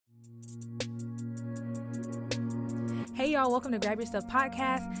Hey y'all, welcome to Grab Your Stuff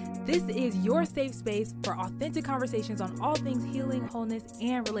Podcast. This is your safe space for authentic conversations on all things healing, wholeness,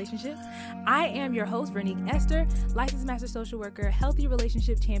 and relationships. I am your host, Vernique Esther, licensed master social worker, healthy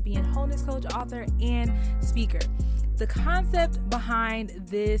relationship champion, wholeness coach, author, and speaker. The concept behind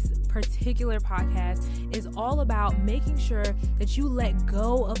this particular podcast is all about making sure that you let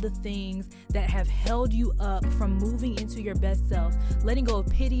go of the things that have held you up from moving into your best self, letting go of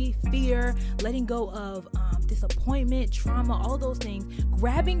pity, fear, letting go of disappointment, trauma, all those things,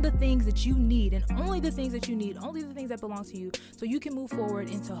 grabbing the things that you need and only the things that you need, only the things that belong to you, so you can move forward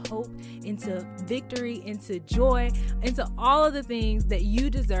into hope, into victory, into joy, into all of the things that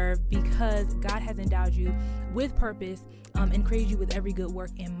you deserve because God has endowed you with purpose and created you with every good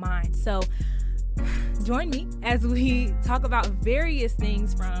work in mind. So join me as we talk about various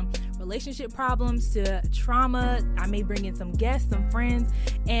things from relationship problems to trauma. I may bring in some guests, some friends,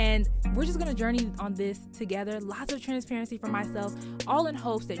 and we're just going to journey on this together. Lots of transparency from myself, all in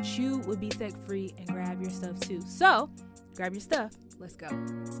hopes that you would be set free and grab your stuff too. So grab your stuff. Let's go.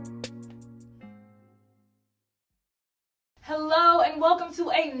 Hello and welcome to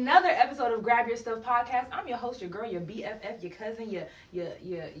another episode of Grab Your Stuff Podcast. I'm your host, your girl, your BFF, your cousin, your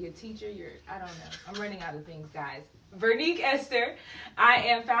teacher, I don't know. I'm running out of things, guys. Vernique Esther. I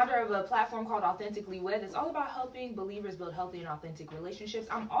am founder of a platform called Authentically Wed. It's all about helping believers build healthy and authentic relationships.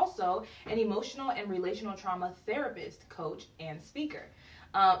 I'm also an emotional and relational trauma therapist, coach, and speaker.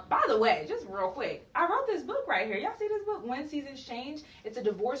 By the way, just real quick, I wrote this book right here. Y'all see this book, When Seasons Change? It's a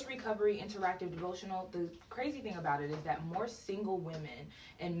divorce recovery interactive devotional. The crazy thing about it is that more single women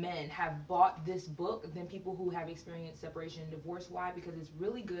and men have bought this book than people who have experienced separation and divorce. Why? Because it's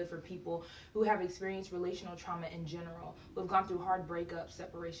really good for people who have experienced relational trauma in general, who have gone through hard breakups,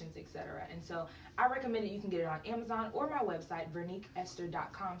 separations, etc. And so I recommend it. You can get it on Amazon or my website,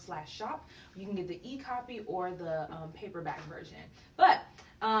 verniqueester.com/shop. You can get the e-copy or the paperback version. But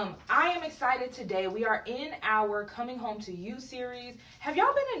I am excited today. We are in our Coming Home to You series. Have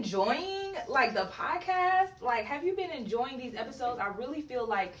y'all been enjoying the podcast? Have you been enjoying these episodes? I really feel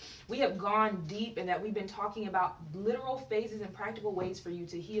like we have gone deep and that we've been talking about literal phases and practical ways for you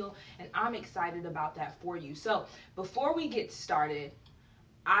to heal. And I'm excited about that for you. So before we get started,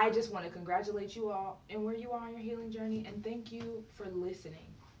 I just want to congratulate you all and where you are on your healing journey. And thank you for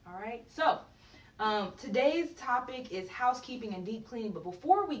listening. All right. So today's topic is housekeeping and deep cleaning. But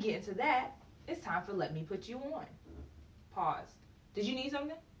before we get into that, it's time for Let Me Put You On. Pause. Did you need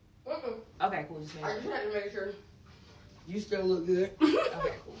something? Okay, cool. I just had to make sure you still look good.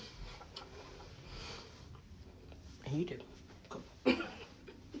 Okay, cool. You do. Cool.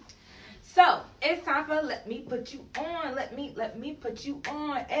 So it's time for Let Me Put You On. Let me put you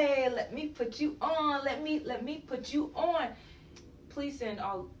on. Hey, let me put you on. Let me put you on. Please send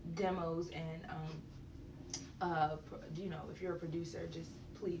all demos and if you're a producer, just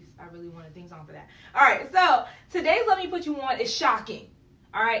please, I really wanted things on for that. All right, so today's Let Me Put You On is shocking.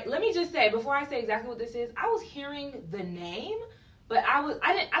 All right, let me just say, before I say exactly what this is, I was hearing the name, but I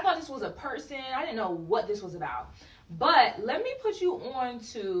thought this was a person. I didn't know what this was about. But let me put you on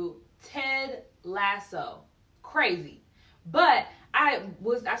to Ted Lasso. Crazy. But I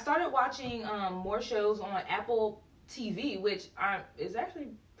started watching more shows on Apple TV, which is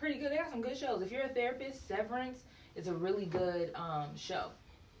actually pretty good. They got some good shows. If you're a therapist, Severance is a really good show.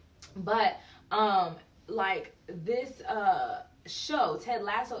 But this show, Ted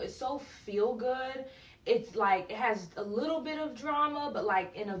Lasso, is so feel good. It's it has a little bit of drama, but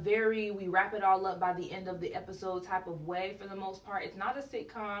in a very, we wrap it all up by the end of the episode type of way for the most part. It's not a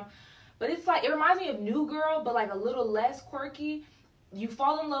sitcom, but it's it reminds me of New Girl, but a little less quirky. You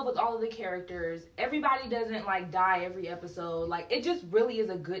fall in love with all of the characters. Everybody doesn't die every episode. It just really is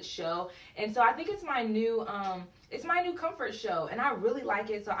a good show. And so I think it's my new comfort show, and I really like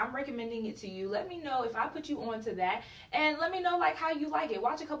it. So I'm recommending it to you. Let me know if I put you on to that, and let me know how you like it.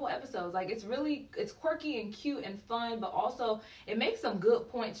 Watch a couple episodes. It's quirky and cute and fun, but also it makes some good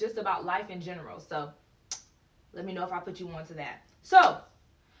points just about life in general. So let me know if I put you on to that. So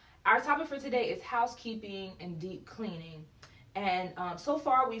our topic for today is housekeeping and deep cleaning. And so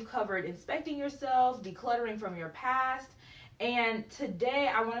far we've covered inspecting yourself, decluttering from your past, and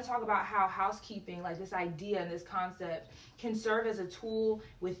today I want to talk about how housekeeping, this idea and this concept, can serve as a tool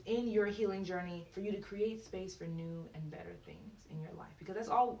within your healing journey for you to create space for new and better things in your life, because that's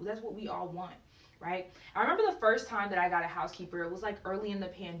what we all want, right? I remember the first time that I got a housekeeper. It was early in the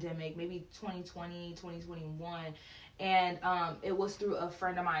pandemic, maybe 2020, 2021, and it was through a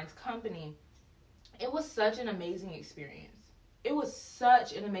friend of mine's company. It was such an amazing experience. It was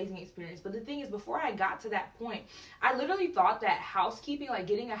such an amazing experience. But the thing is, before I got to that point, I literally thought that housekeeping, like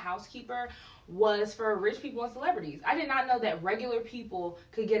getting a housekeeper, was for rich people and celebrities. I did not know that regular people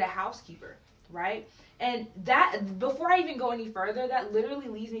could get a housekeeper, right? And that, before I even go any further, that literally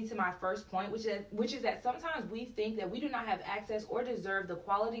leads me to my first point, which is that sometimes we think that we do not have access or deserve the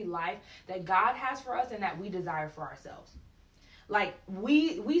quality life that God has for us and that we desire for ourselves. Like,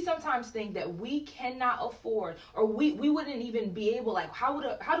 we sometimes think that we cannot afford, or we wouldn't even be able, like, how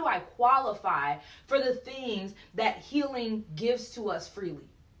do I qualify for the things that healing gives to us freely?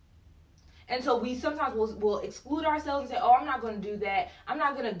 And so we sometimes will exclude ourselves and say, oh, I'm not going to do that. I'm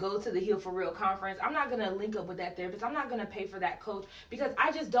not going to go to the Heal for Real conference. I'm not going to link up with that therapist. I'm not going to pay for that coach, because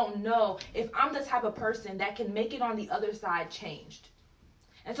I just don't know if I'm the type of person that can make it on the other side changed.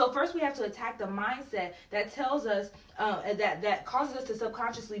 And so first we have to attack the mindset that tells us, that causes us to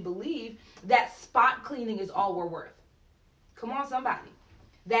subconsciously believe that spot cleaning is all we're worth. Come on, somebody.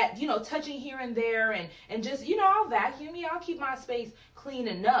 That, touching here and there and just, I'll vacuum, I'll keep my space clean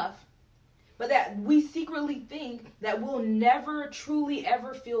enough. But that we secretly think that we'll never truly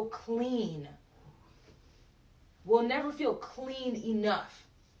ever feel clean. We'll never feel clean enough.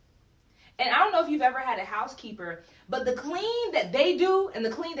 And I don't know if you've ever had a housekeeper, but the clean that they do and the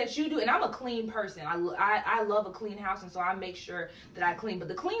clean that you do, and I'm a clean person. I love a clean house, and so I make sure that I clean. But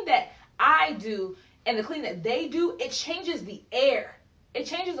the clean that I do and the clean that they do, it changes the air. It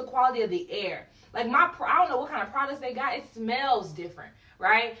changes the quality of the air. Like I don't know what kind of products they got. It smells different,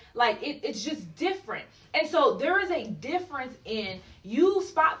 right? Like it's just different. And so there is a difference in you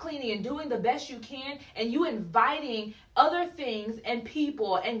spot cleaning and doing the best you can, and you inviting other things and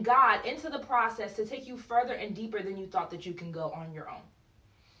people and God into the process to take you further and deeper than you thought that you can go on your own.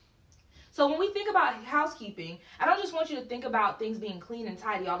 So when we think about housekeeping, I don't just want you to think about things being clean and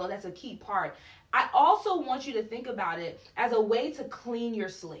tidy, although that's a key part. I also want you to think about it as a way to clean your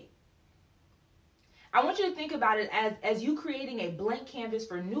slate. I want you to think about it as you creating a blank canvas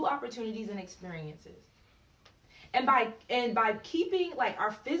for new opportunities and experiences. And by keeping like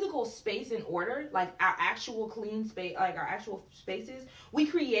our physical space in order, like our actual clean space, like our actual spaces, we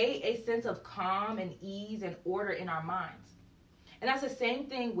create a sense of calm and ease and order in our minds. And that's the same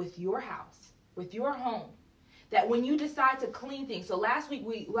thing with your house, with your home. That when you decide to clean things, so last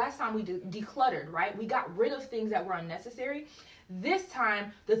time we decluttered, right? We got rid of things that were unnecessary. This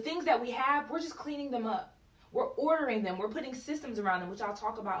time, the things that we have, we're just cleaning them up. We're ordering them. We're putting systems around them, which I'll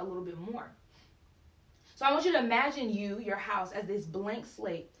talk about a little bit more. So I want you to imagine your house, as this blank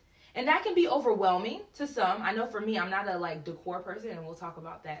slate. And that can be overwhelming to some. I know for me, I'm not a decor person, and we'll talk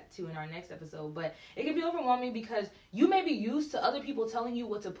about that too in our next episode. But it can be overwhelming because you may be used to other people telling you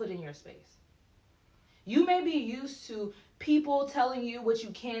what to put in your space. You may be used to people telling you what you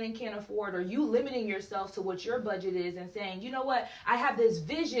can and can't afford, or you limiting yourself to what your budget is and saying, you know what, I have this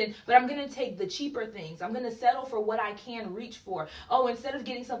vision, but I'm going to take the cheaper things. I'm going to settle for what I can reach for. Oh, instead of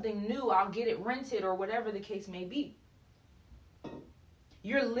getting something new, I'll get it rented, or whatever the case may be.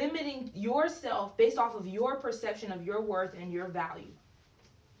 You're limiting yourself based off of your perception of your worth and your value.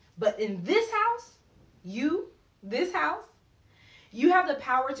 But in this house, you have the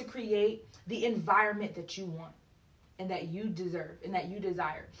power to create the environment that you want and that you deserve and that you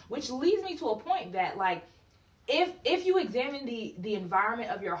desire. Which leads me to a point that, if you examine the environment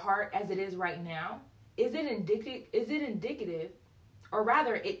of your heart as it is right now, is it indicative, or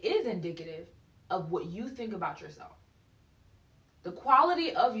rather it is indicative of what you think about yourself. The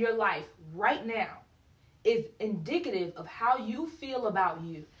quality of your life right now is indicative of how you feel about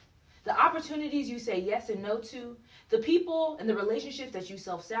you. The opportunities you say yes and no to, the people and the relationships that you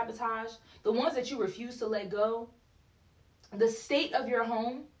self-sabotage, the ones that you refuse to let go, the state of your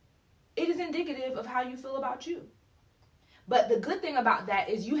home, it is indicative of how you feel about you. But the good thing about that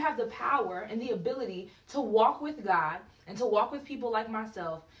is you have the power and the ability to walk with God and to walk with people like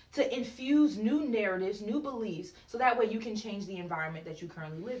myself, to infuse new narratives, new beliefs, so that way you can change the environment that you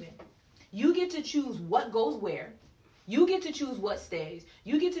currently live in. You get to choose what goes where. You get to choose what stays.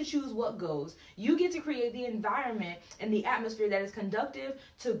 You get to choose what goes. You get to create the environment and the atmosphere that is conducive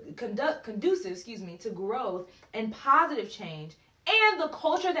to growth and positive change, and the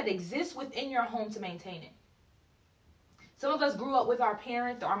culture that exists within your home to maintain it. Some of us grew up with our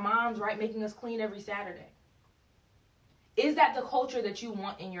parents, our moms, right, making us clean every Saturday. Is that the culture that you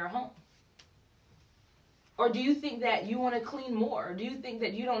want in your home? Or do you think that you want to clean more? Or do you think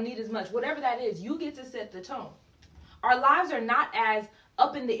that you don't need as much? Whatever that is, you get to set the tone. Our lives are not as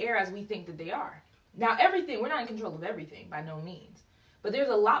up in the air as we think that they are. Now, we're not in control of everything, by no means. But there's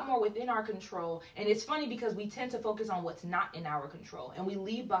a lot more within our control. And it's funny because we tend to focus on what's not in our control. And we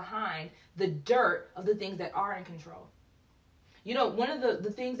leave behind the dirt of the things that are in control. You know, one of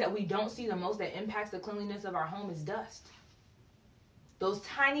the things that we don't see the most that impacts the cleanliness of our home is dust. Those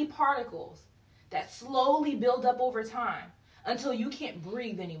tiny particles that slowly build up over time until you can't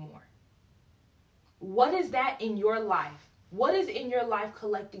breathe anymore. What is that in your life? What is in your life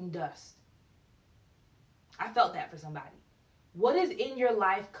collecting dust? I felt that for somebody. What is in your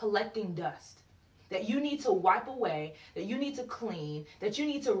life collecting dust that you need to wipe away, that you need to clean, that you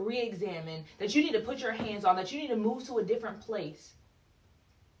need to re-examine, that you need to put your hands on, that you need to move to a different place?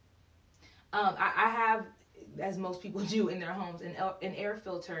 I have, as most people do in their homes, an air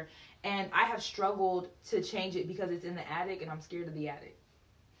filter, and I have struggled to change it because it's in the attic and I'm scared of the attic.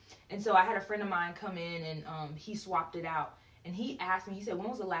 And so I had a friend of mine come in and he swapped it out. And he asked me, he said, when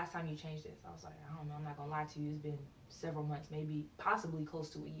was the last time you changed this? I was like, I don't know, I'm not going to lie to you. It's been several months, maybe possibly close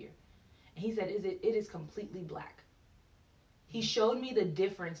to a year. And he said, it is completely black. He showed me the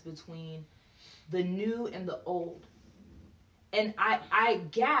difference between the new and the old. And I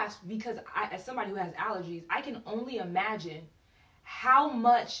gasped because as somebody who has allergies, I can only imagine how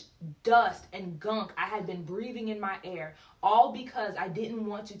much dust and gunk I had been breathing in my air, all because I didn't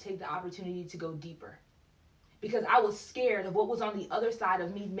want to take the opportunity to go deeper. Because I was scared of what was on the other side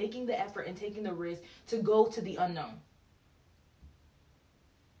of me making the effort and taking the risk to go to the unknown.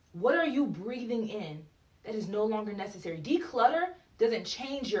 What are you breathing in that is no longer necessary? Declutter doesn't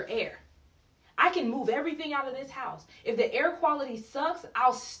change your air. I can move everything out of this house. If the air quality sucks,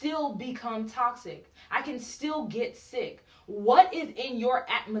 I'll still become toxic. I can still get sick. What is in your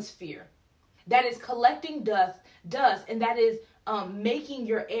atmosphere that is collecting dust and that is making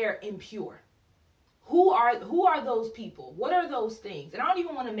your air impure? Who are those people? What are those things? And I don't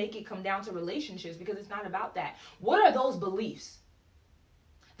even want to make it come down to relationships because it's not about that. What are those beliefs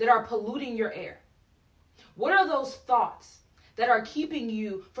that are polluting your air? What are those thoughts that are keeping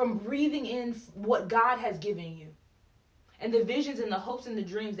you from breathing in what God has given you and the visions and the hopes and the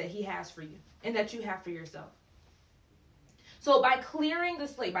dreams that he has for you and that you have for yourself? So by clearing the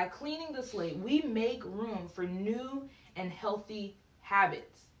slate, by cleaning the slate, we make room for new and healthy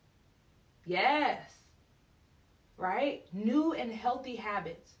habits. Yes. Right? New and healthy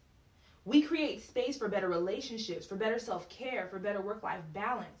habits. We create space for better relationships, for better self-care, for better work-life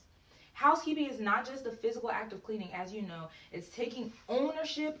balance. Housekeeping is not just the physical act of cleaning, as you know. It's taking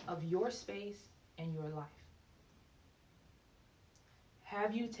ownership of your space and your life.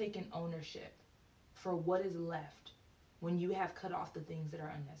 Have you taken ownership for what is left when you have cut off the things that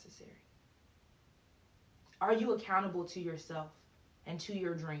are unnecessary? Are you accountable to yourself and to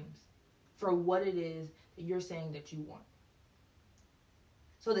your dreams for what it is that you're saying that you want?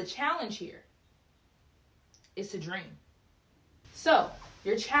 So the challenge here is to dream. So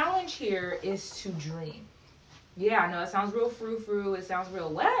your challenge here is to dream. Yeah, I know it sounds real frou-frou. It sounds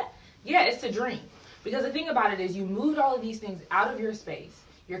real what? Yeah, it's to dream. Because the thing about it is you moved all of these things out of your space.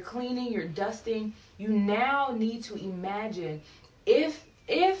 You're cleaning, you're dusting. You now need to imagine if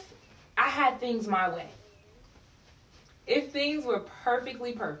I had things my way. If things were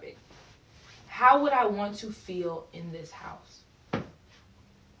perfectly perfect, how would I want to feel in this house?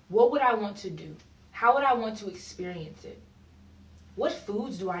 What would I want to do? How would I want to experience it? What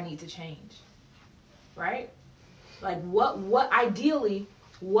foods do I need to change? Right? Like what ideally,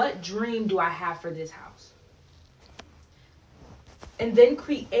 what dream do I have for this house? And then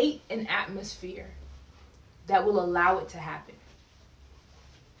create an atmosphere that will allow it to happen.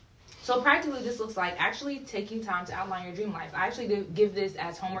 So practically this looks like actually taking time to outline your dream life. I actually give this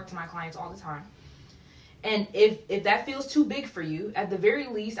as homework to my clients all the time. And if that feels too big for you, at the very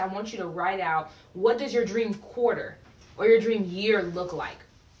least, I want you to write out, what does your dream quarter or your dream year look like?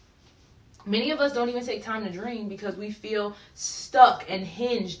 Many of us don't even take time to dream because we feel stuck and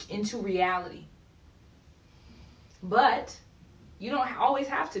hinged into reality. But you don't always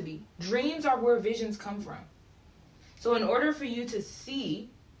have to be. Dreams are where visions come from. So in order for you to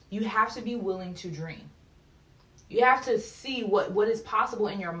see, you have to be willing to dream. You have to see what is possible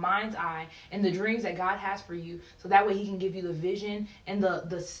in your mind's eye and the dreams that God has for you, so that way he can give you the vision and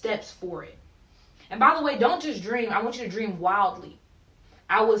the steps for it. And by the way, don't just dream. I want you to dream wildly.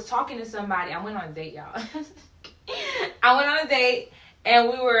 I was talking to somebody. I went on a date, y'all. I went on a date and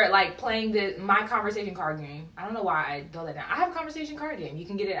we were like playing my conversation card game. I don't know why I dulled that down. I have a conversation card game. You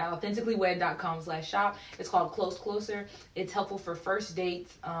can get it at authenticallywed.com/shop. It's called Close Closer. It's helpful for first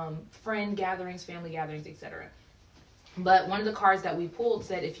dates, friend gatherings, family gatherings, etc. But one of the cards that we pulled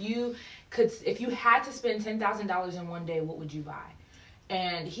said, if you had to spend $10,000 in one day, what would you buy?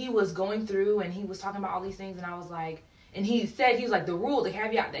 And he was going through and he was talking about all these things, and I was like, and he was like, the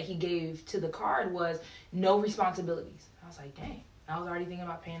caveat that he gave to the card was no responsibilities. I was like, dang. I was already thinking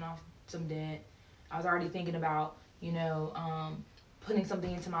about paying off some debt. I was already thinking about putting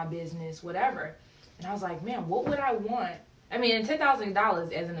something into my business, whatever. And I was like, man, what would I want? I mean, and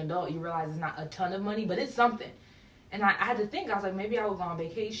 $10,000 as an adult, you realize it's not a ton of money, but it's something. And I had to think, I was like, maybe I would go on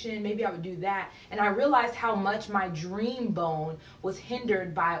vacation, maybe I would do that. And I realized how much my dream bone was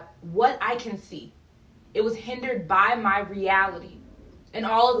hindered by what I can see. It was hindered by my reality and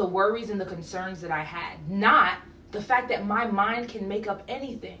all of the worries and the concerns that I had, not the fact that my mind can make up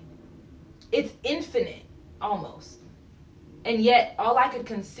anything. It's infinite, almost. And yet, all I could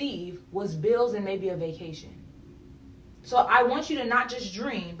conceive was bills and maybe a vacation. So I want you to not just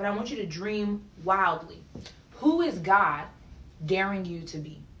dream, but I want you to dream wildly. Who is God daring you to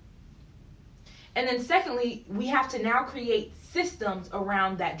be? And then secondly, we have to now create systems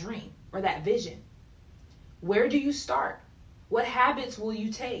around that dream or that vision. Where do you start? What habits will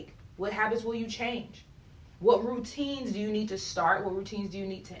you take? What habits will you change? What routines do you need to start? What routines do you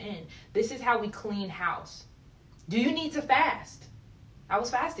need to end? This is how we clean house. Do you need to fast? I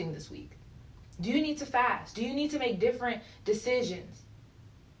was fasting this week. Do you need to fast? Do you need to make different decisions?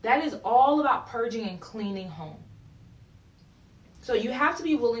 That is all about purging and cleaning home. So you have to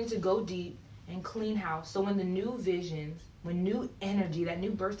be willing to go deep and clean house. So when the new visions, when new energy, that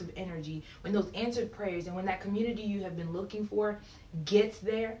new burst of energy, when those answered prayers, and when that community you have been looking for gets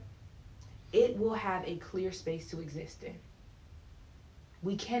there, it will have a clear space to exist in.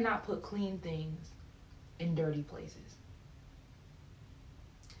 We cannot put clean things in dirty places.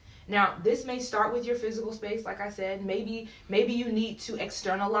 Now, this may start with your physical space, like I said. Maybe you need to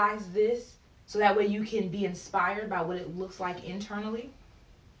externalize this so that way you can be inspired by what it looks like internally.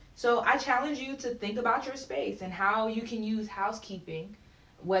 So I challenge you to think about your space and how you can use housekeeping,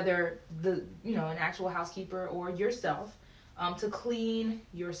 whether an actual housekeeper or yourself, to clean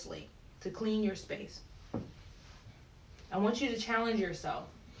your slate, to clean your space. I want you to challenge yourself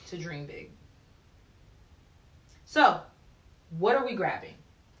to dream big. So, what are we grabbing?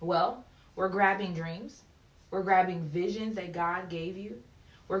 Well, we're grabbing dreams. We're grabbing visions that God gave you.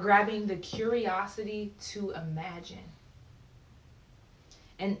 We're grabbing the curiosity to imagine.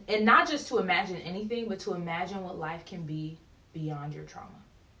 And not just to imagine anything, but to imagine what life can be beyond your trauma.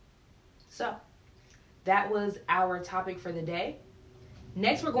 So, that was our topic for the day.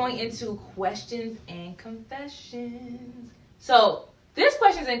 Next, we're going into questions and confessions. So, this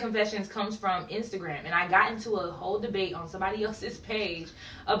questions and confessions comes from Instagram, and I got into a whole debate on somebody else's page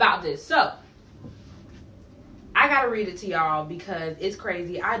about this. So, I gotta read it to y'all because it's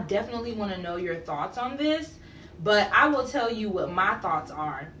crazy. I definitely want to know your thoughts on this, but I will tell you what my thoughts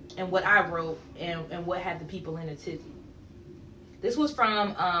are and what I wrote and what had the people in a tizzy. This was from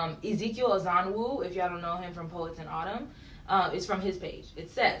Ezekiel Azanwu, if y'all don't know him from Poets in Autumn. It's from his page. It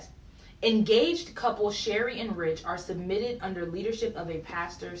says, engaged couple Sherry and Rich are submitted under leadership of a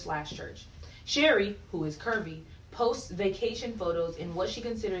pastor/church. Sherry, who is curvy, posts vacation photos in what she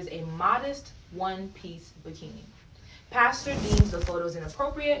considers a modest one-piece bikini. Pastor deems the photos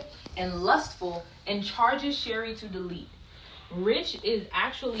inappropriate and lustful and charges Sherry to delete. Rich is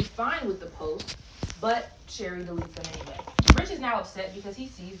actually fine with the post, but Sherry deletes them anyway. Rich is now upset because he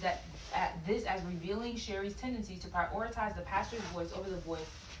sees that this as revealing Sherry's tendency to prioritize the pastor's voice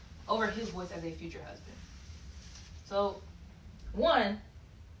over his voice as a future husband. So, one,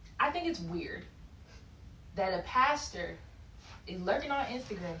 I think it's weird that a pastor is lurking on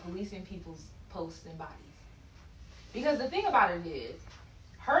Instagram policing people's posts and bodies. Because the thing about it is,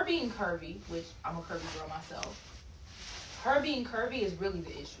 her being curvy, which I'm a curvy girl myself, her being curvy is really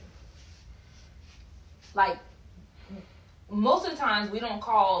the issue. Like, most of the times we don't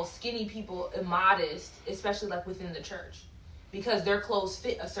call skinny people immodest, especially like within the church, because their clothes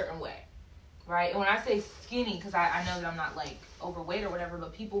fit a certain way, right? And when I say skinny, because I know that I'm not like overweight or whatever,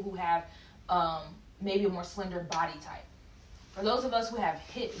 but people who have maybe a more slender body type. For those of us who have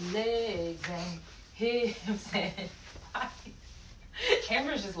hip legs and hips and bodies,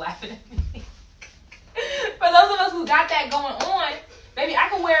 Amber's just laughing at me. For those of us who got that going on, baby, I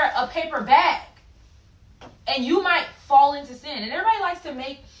can wear a paper bag and you might fall into sin. And everybody likes to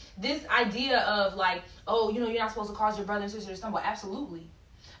make this idea of like, oh, you're not supposed to cause your brother and sister to stumble. Absolutely.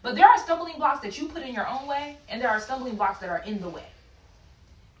 But there are stumbling blocks that you put in your own way, and there are stumbling blocks that are in the way.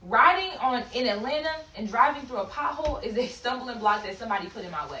 Riding in Atlanta and driving through a pothole is a stumbling block that somebody put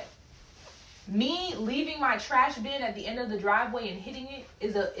in my way. Me leaving my trash bin at the end of the driveway and hitting it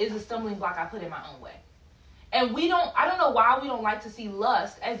is a stumbling block I put in my own way. And I don't know why we don't like to see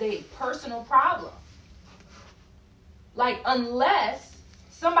lust as a personal problem. Like, unless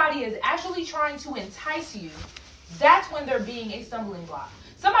somebody is actually trying to entice you, that's when they're being a stumbling block.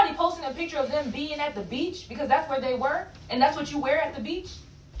 Somebody posting a picture of them being at the beach because that's where they were, and that's what you wear at the beach,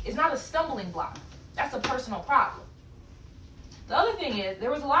 is not a stumbling block. That's a personal problem. The other thing is,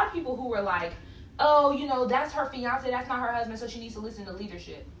 there was a lot of people who were like, oh, you know, that's her fiance, that's not her husband, so she needs to listen to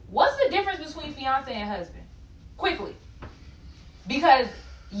leadership. What's the difference between fiance and husband? Quickly. Because,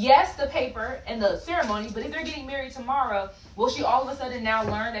 yes, the paper and the ceremony, but if they're getting married tomorrow, will she all of a sudden now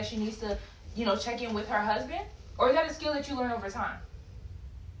learn that she needs to, you know, check in with her husband? Or is that a skill that you learn over time?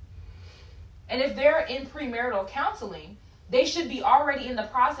 And if they're in premarital counseling, they should be already in the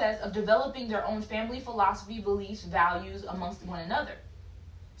process of developing their own family philosophy, beliefs, values amongst one another.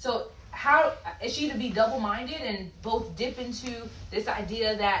 So how is she to be double-minded and both dip into this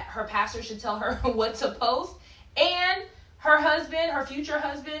idea that her pastor should tell her what to post and her husband, her future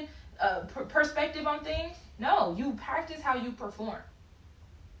husband, perspective on things? No, you practice how you perform.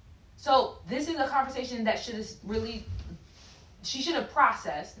 So this is a conversation that she should have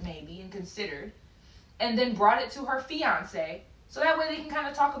processed maybe and considered, and then brought it to her fiance, so that way they can kind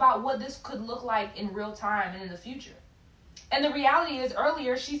of talk about what this could look like in real time and in the future. And the reality is,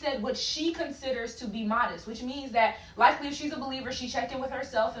 earlier she said what she considers to be modest, which means that likely if she's a believer, she checked in with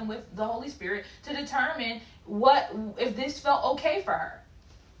herself and with the Holy Spirit to determine if this felt okay for her.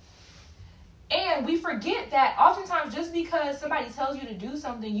 And we forget that oftentimes just because somebody tells you to do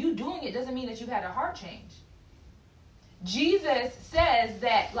something, you doing it doesn't mean that you've had a heart change. Jesus says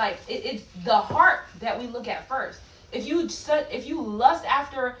that, like, it's the heart that we look at first. If you lust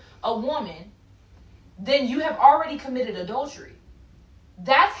after a woman, then you have already committed adultery.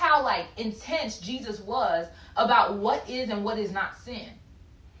 That's how, like, intense Jesus was about what is and what is not sin.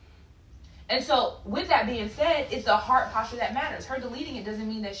 And so, with that being said, it's the heart posture that matters. Her deleting it doesn't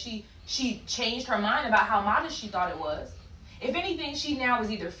mean that she changed her mind about how modest she thought it was. If anything, she now is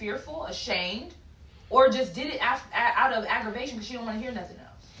either fearful, ashamed, or just did it out of aggravation because she don't want to hear nothing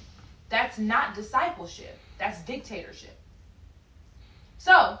else. That's not discipleship. That's dictatorship.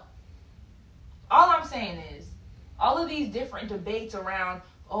 So, all I'm saying is, all of these different debates around,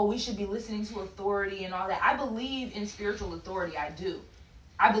 oh, we should be listening to authority and all that. I believe in spiritual authority. I do.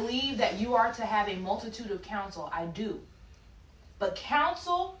 I believe that you are to have a multitude of counsel. I do. But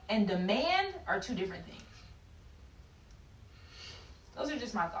counsel and demand are two different things. Those are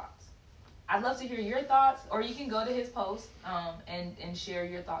just my thoughts. I'd love to hear your thoughts, or you can go to his post and share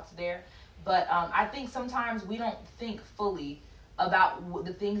your thoughts there. But I think sometimes we don't think fully about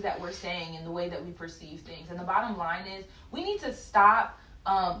the things that we're saying and the way that we perceive things. And the bottom line is we need to stop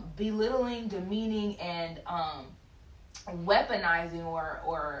belittling, demeaning, and weaponizing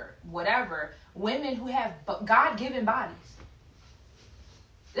or whatever women who have God-given bodies.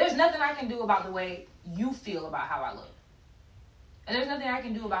 There's nothing I can do about the way you feel about how I look. And there's nothing I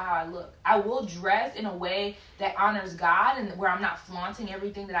can do about how I look. I will dress in a way that honors God and where I'm not flaunting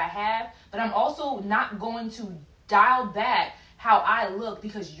everything that I have, but I'm also not going to dial back how I look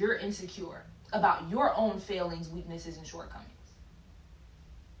because you're insecure about your own failings, weaknesses, and shortcomings.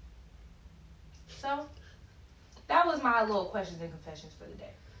 So, that was my little questions and confessions for the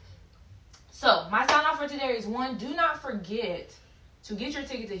day. So, my sign off for today is 1, do not forget to get your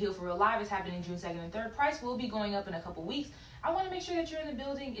ticket to Heal for Real Live. It's happening June 2nd and 3rd. Price will be going up in a couple weeks. I want to make sure that you're in the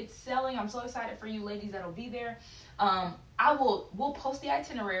building. It's selling. I'm so excited for you ladies that'll be there. We'll post the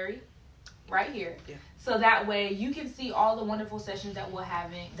itinerary right here. Yeah. So that way you can see all the wonderful sessions that we're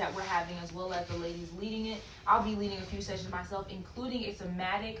having, as well as the ladies leading it. I'll be leading a few sessions myself, including a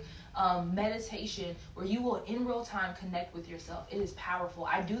somatic meditation where you will in real time connect with yourself. It is powerful.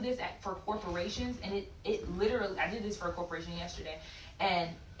 I do this for corporations, and it literally, I did this for a corporation yesterday, and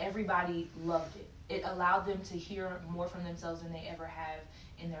everybody loved it. It allowed them to hear more from themselves than they ever have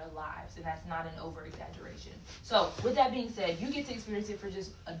in their lives, and that's not an over exaggeration. So with that being said, you get to experience it for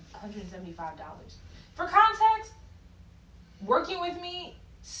just $175. For context, working with me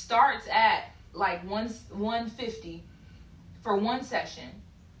starts at like $150 for one session,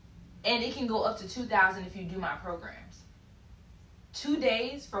 and it can go up to $2,000 if you do my programs. 2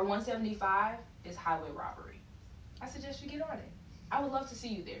 days for $175 is highway robbery. I suggest you get on it. I would love to see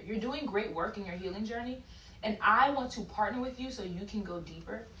you there. You're doing great work in your healing journey, and I want to partner with you so you can go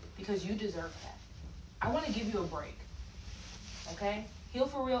deeper because you deserve that. I want to give you a break, okay? Heal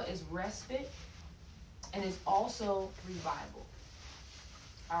for Real is respite, and it's also revival.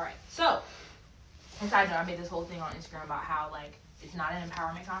 All right, so, and side note, I made this whole thing on Instagram about how, like, it's not an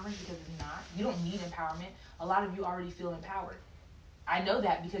empowerment conference because it's not. You don't need empowerment. A lot of you already feel empowered. I know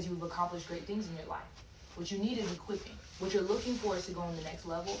that because you've accomplished great things in your life. What you need is equipping. What you're looking for is to go on the next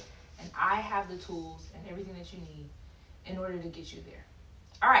level. And I have the tools and everything that you need in order to get you there.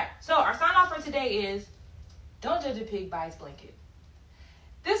 All right. So our sign off for today is don't judge a pig by its blanket.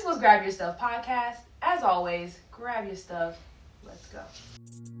 This was Grab Your Stuff podcast. As always, grab your stuff. Let's go.